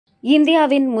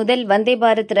இந்தியாவின் முதல் வந்தே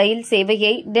பாரத் ரயில்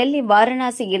சேவையை டெல்லி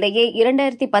வாரணாசி இடையே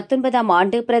 2019ஆம்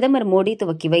ஆண்டு பிரதமர் மோடி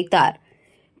துவக்கி வைத்தார்.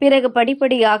 பிறகு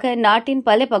படிப்படியாக நாட்டின்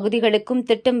பல பகுதிகளுக்கும்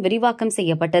திட்டம் விரிவாக்கம்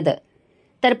செய்யப்பட்டது.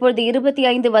 தற்போது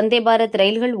 25 வந்தே பாரத்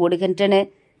ரயில்கள் ஓடுகின்றன.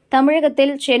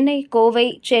 தமிழகத்தில் சென்னை, கோவை,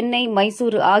 சென்னை,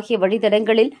 மைசூரு ஆகிய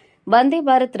வழித்தடங்களில் வந்தே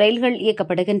பாரத் ரயில்கள்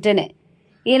இயக்கப்படுகின்றன.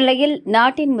 இந்நிலையில்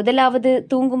நாட்டின் முதலாவது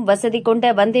தூங்கும் வசதி கொண்ட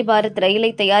வந்தே பாரத் ரயிலை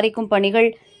தயாரிக்கும்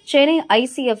பணிகள் சென்னை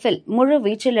ICF இல் முழு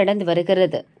வீச்சில் நடந்து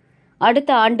வருகிறது.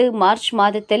 அடுத்த ஆண்டு மார்ச்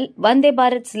மாதத்தில் வந்தே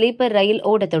பாரத் ஸ்லீப்பர் ரயில்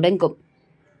ஓடத் தொடங்கும்.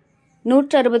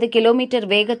 160 கிலோமீட்டர்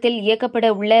வேகத்தில் இயக்கப்பட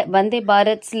உள்ள வந்தே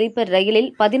பாரத் ஸ்லீப்பர் ரயிலில்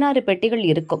 16 பெட்டிகள்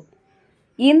இருக்கும்.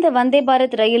 இந்த வந்தே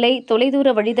பாரத் ரயிலை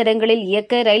தொலைதூர வழித்தடங்களில்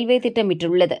இயக்க ரயில்வே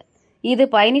திட்டமிட்டுள்ளது. இது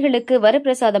பயணிகளுக்கு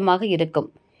வரப்பிரசாதமாக இருக்கும்.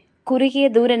 குறுகிய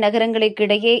தூர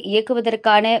நகரங்களுக்கிடையே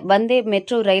இயக்குவதற்கான வந்தே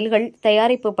மெட்ரோ ரயில்கள்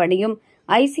தயாரிப்பு பணியும்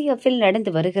ICF இல்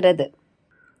நடந்து வருகிறது.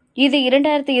 இது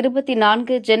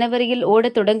 2024 ஜனவரியில்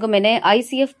ஓடத் தொடங்கும் என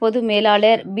ICF பொது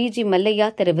மேலாளர் BG மல்லையா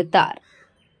தெரிவித்தார்.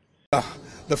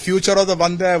 The future of the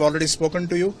Vande I have already spoken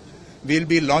to you. We will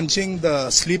be launching the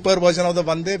sleeper version of the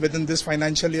Vande within this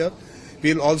financial year. We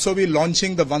will also be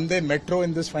launching the Vande Metro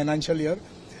in this financial year,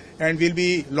 and we will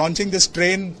be launching this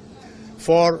train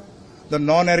for the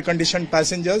non-air conditioned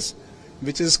passengers,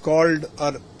 which is called a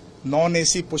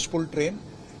non-AC push-pull train,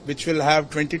 which will have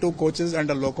 22 coaches and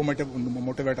a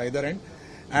locomotive at either end.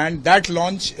 And that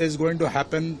launch is going to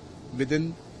happen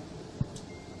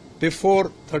before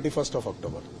 31st of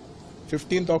October.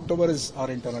 15th October is our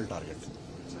internal target.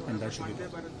 And that should be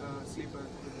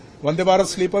Vande Bharat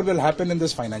sleeper will happen in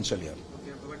this financial year.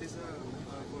 Okay, what is the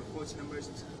coach numbers?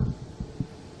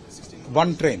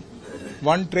 16?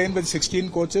 One train with 16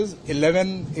 coaches, 11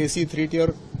 AC 3-tier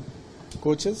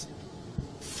coaches,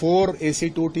 4 AC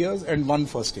 2-tiers and 1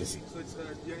 first AC. So it's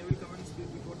journey will commence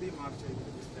before the March.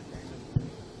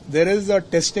 There is a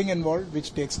testing involved which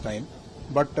takes time,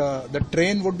 but the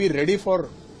train would be ready for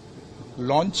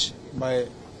launch by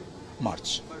March.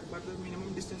 But the minimum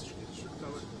distance should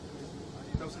cover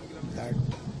 1,000 kilometers. That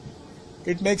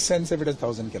it makes sense if it is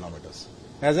 1,000 kilometers.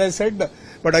 As I said,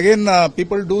 but again,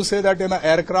 people do say that in an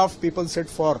aircraft, people sit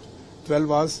for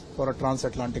 12 hours for a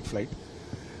transatlantic flight.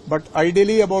 But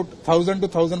ideally, about 1,000 to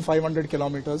 1,500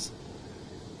 kilometers.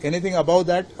 Anything above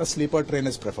that, a sleeper train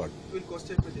is preferred. It will cost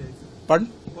effective. Pardon?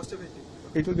 Cost effective.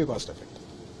 It will be cost effective.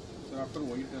 So after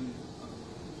white and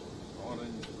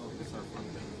orange or saffron?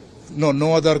 No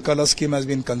other color scheme has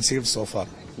been conceived so far.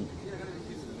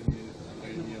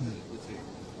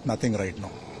 Nothing right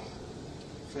now.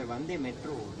 So Vande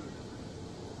Metro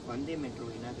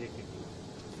inaugurated.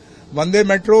 Vande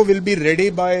Metro will be ready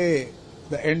by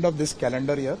the end of this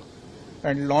calendar year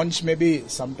and launch maybe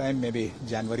sometime, maybe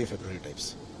January, February types.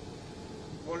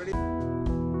 Already.